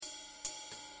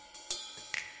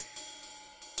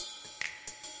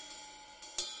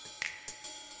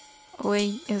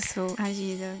Oi, eu sou a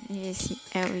Giza e esse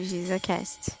é o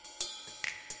GizaCast.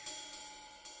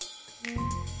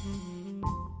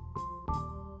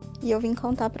 E eu vim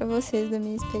contar pra vocês da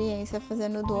minha experiência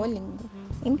fazendo o Duolingo.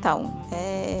 Então,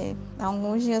 há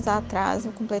alguns dias atrás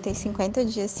eu completei 50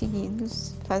 dias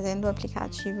seguidos fazendo o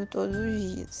aplicativo todos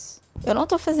os dias. Eu não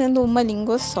tô fazendo uma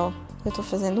língua só, eu tô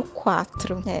fazendo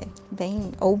 4,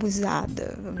 bem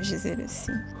ousada, vamos dizer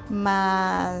assim.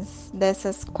 Mas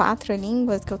dessas 4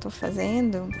 línguas que eu tô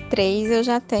fazendo, 3 eu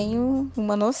já tenho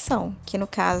uma noção. Que no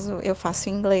caso eu faço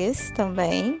inglês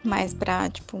também, mas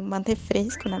pra, manter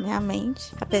fresco na minha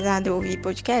mente. Apesar de eu ouvir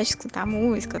podcast, escutar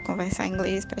música, conversar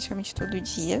inglês praticamente todo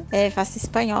dia. Faço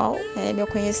espanhol, meu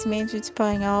conhecimento de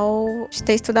espanhol, de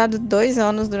ter estudado 2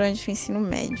 anos durante o ensino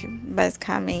médio,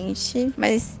 basicamente.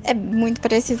 Mas é muito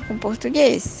parecido com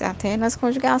português, até nas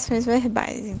conjugações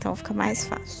verbais, então fica mais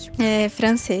fácil.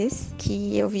 Francês,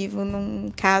 que eu vivo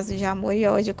num caso de amor e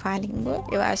ódio com a língua.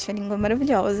 Eu acho a língua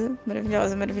maravilhosa,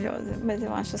 maravilhosa, maravilhosa, mas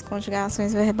eu acho as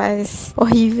conjugações verbais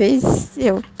horríveis.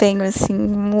 Eu tenho, assim,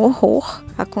 um horror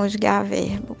a conjugar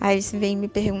verbo. Aí você vem me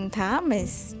perguntar,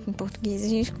 mas em português a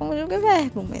gente conjuga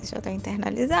verbo, mas já tá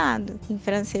internalizado. Em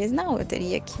francês, não, eu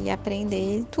teria que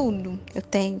aprender tudo. Eu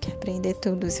tenho que aprender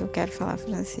tudo se eu quero falar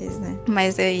francês, né?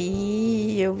 Mas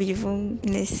aí eu vivo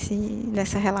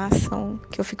nessa relação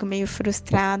que eu fico meio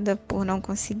frustrada por não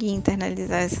conseguir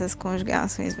internalizar essas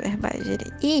conjugações verbais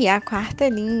direito. E a 4ª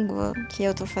língua que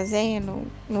eu tô fazendo,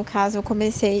 no caso eu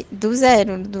comecei do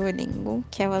zero no Duolingo,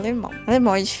 que é o alemão. O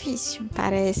alemão é difícil.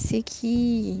 Parece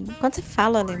que quando você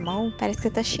fala alemão, parece que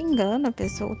você tá xingando a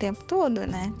pessoa o tempo todo,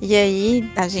 né? E aí,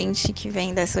 a gente que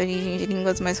vem dessa origem de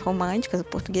línguas mais românticas, o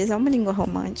português é uma língua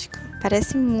romântica.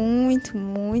 Parece muito,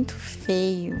 muito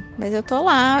feio. Mas eu tô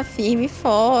lá, firme e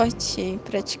forte,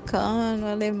 praticando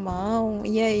alemão.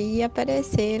 E aí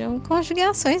apareceram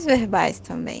conjugações verbais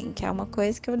também, que é uma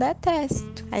coisa que eu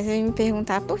detesto. Aí você vai me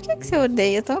perguntar, por que você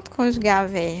odeia tanto conjugar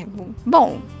verbo?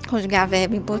 Bom, conjugar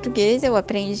verbo em português eu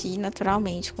aprendi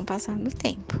naturalmente com o passar do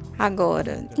tempo.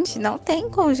 Agora, a gente não tem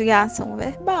conjugação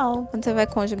verbal. Quando você vai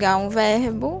conjugar um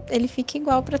verbo, ele fica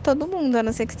igual para todo mundo, a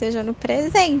não ser que esteja no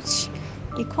presente.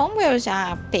 E como eu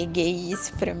já peguei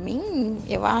isso pra mim,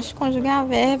 eu acho conjugar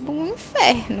verbo um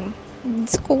inferno.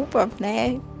 Desculpa,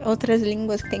 né? Outras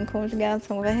línguas que têm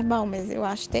conjugação verbal, mas eu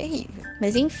acho terrível.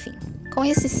 Mas enfim, com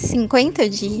esses 50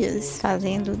 dias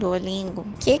fazendo o Duolingo,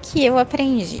 o que eu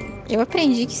aprendi? Eu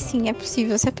aprendi que sim, é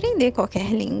possível se aprender qualquer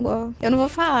língua. Eu não vou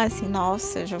falar assim,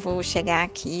 nossa, já vou chegar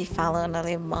aqui falando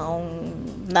alemão.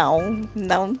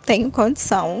 Não tenho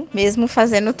condição, mesmo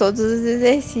fazendo todos os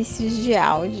exercícios de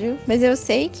áudio. Mas eu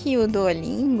sei que o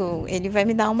Duolingo, ele vai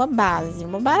me dar uma base,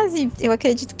 eu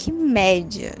acredito que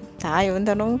média, tá? Eu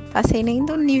ainda não passei nem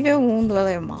do nível 1 do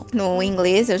alemão. No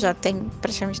inglês eu já tenho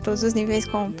praticamente todos os níveis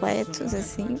completos,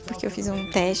 assim, porque eu fiz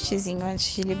um testezinho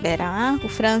antes de liberar. O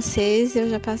francês eu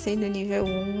já passei do nível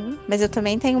 1, mas eu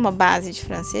também tenho uma base de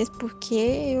francês porque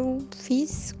eu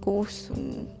fiz curso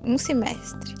um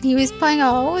semestre. E o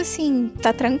espanhol, assim,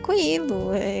 tá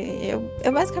tranquilo.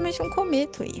 Eu basicamente não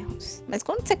cometo erros. Mas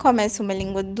quando você começa uma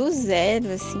língua do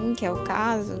zero, assim, que é o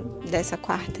caso dessa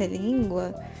 4ª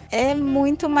língua, é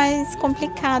muito mais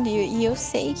complicado e eu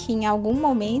sei que em algum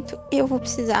momento eu vou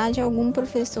precisar de algum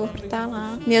professor para estar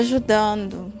lá me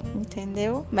ajudando,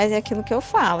 entendeu? Mas é aquilo que eu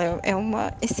falo, é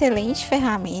uma excelente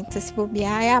ferramenta, se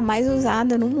bobear, é a mais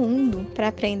usada no mundo para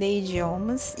aprender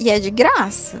idiomas e é de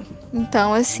graça.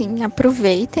 Então, assim,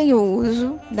 aproveitem o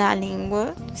uso da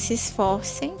língua, se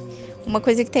esforcem. Uma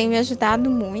coisa que tem me ajudado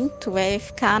muito é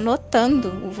ficar anotando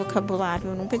o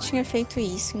vocabulário. Eu nunca tinha feito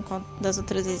isso enquanto das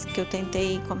outras vezes que eu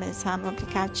tentei começar no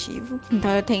aplicativo. Então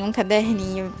eu tenho um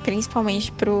caderninho,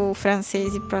 principalmente pro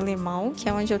francês e pro alemão, que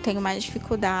é onde eu tenho mais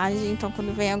dificuldade. Então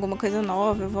quando vem alguma coisa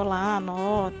nova, eu vou lá,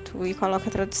 anoto e coloco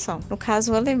a tradução. No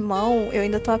caso, o alemão, eu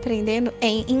ainda tô aprendendo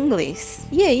em inglês.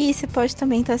 E aí você pode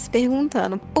também estar se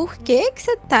perguntando, por que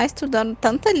você tá estudando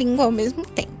tanta língua ao mesmo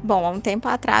tempo? Bom, há um tempo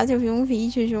atrás eu vi um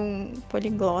vídeo de um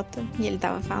poliglota e ele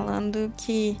tava falando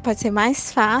que pode ser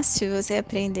mais fácil você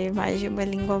aprender mais de uma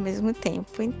língua ao mesmo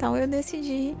tempo. Então eu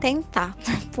decidi tentar.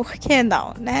 Por que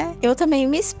não, né? Eu também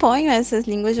me exponho a essas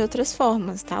línguas de outras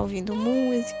formas, tá? Ouvindo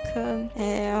música.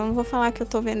 Eu não vou falar que eu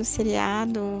tô vendo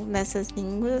seriado nessas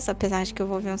línguas, apesar de que eu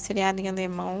vou ver um seriado em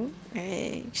alemão,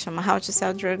 que chama How to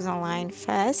Sell Drugs Online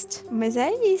Fast. Mas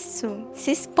é isso.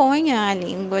 Se exponha à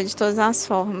língua de todas as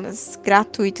formas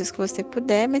gratuitas que você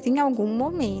puder, mas em algum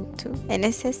momento é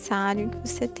necessário que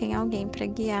você tenha alguém para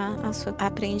guiar a sua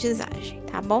aprendizagem,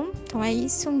 tá bom? Então é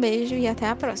isso, um beijo e até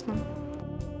a próxima.